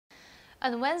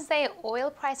On Wednesday,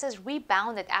 oil prices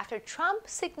rebounded after Trump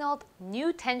signaled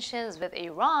new tensions with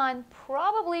Iran,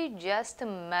 probably just to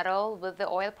meddle with the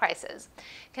oil prices.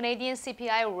 Canadian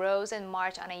CPI rose in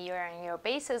March on a year-on-year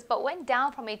basis, but went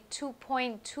down from a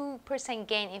 2.2%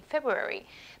 gain in February.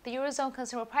 The Eurozone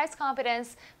consumer price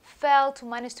confidence fell to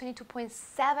minus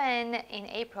 22.7 in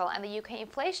April, and the UK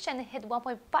inflation hit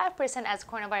 1.5% as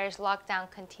coronavirus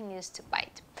lockdown continues to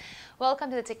bite.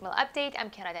 Welcome to the Tickmill Update. I'm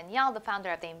Kiana Danielle, the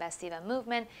founder of the Investiva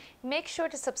movement. Make sure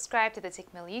to subscribe to the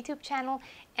Tickmill YouTube channel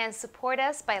and support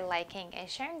us by liking and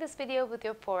sharing this video with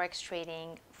your Forex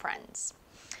trading friends.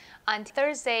 On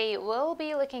Thursday, we'll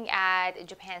be looking at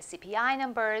Japan's CPI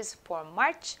numbers for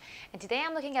March. And today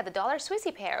I'm looking at the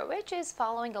dollar-Swissy pair, which is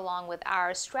following along with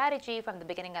our strategy from the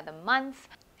beginning of the month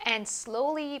and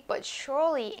slowly but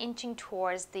surely inching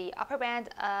towards the upper band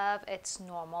of its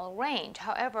normal range.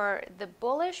 However, the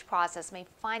bullish process may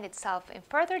find itself in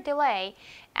further delay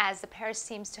as the pair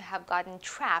seems to have gotten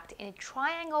trapped in a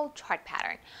triangle chart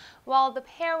pattern. While the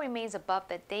pair remains above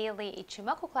the daily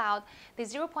Ichimoku cloud, the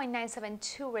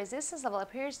 0.972 resistance level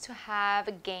appears to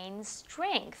have gained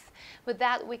strength. With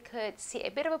that, we could see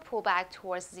a bit of a pullback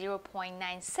towards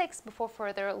 0.96 before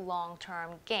further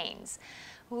long-term gains.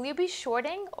 Will you be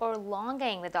shorting or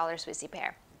longing the dollar-Swissy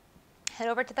pair? Head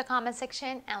over to the comment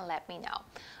section and let me know.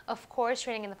 Of course,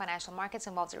 trading in the financial markets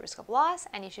involves a risk of loss,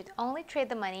 and you should only trade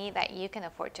the money that you can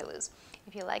afford to lose.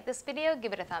 If you like this video,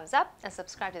 give it a thumbs up and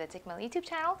subscribe to the Tickmill YouTube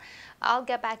channel. I'll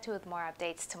get back to you with more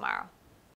updates tomorrow.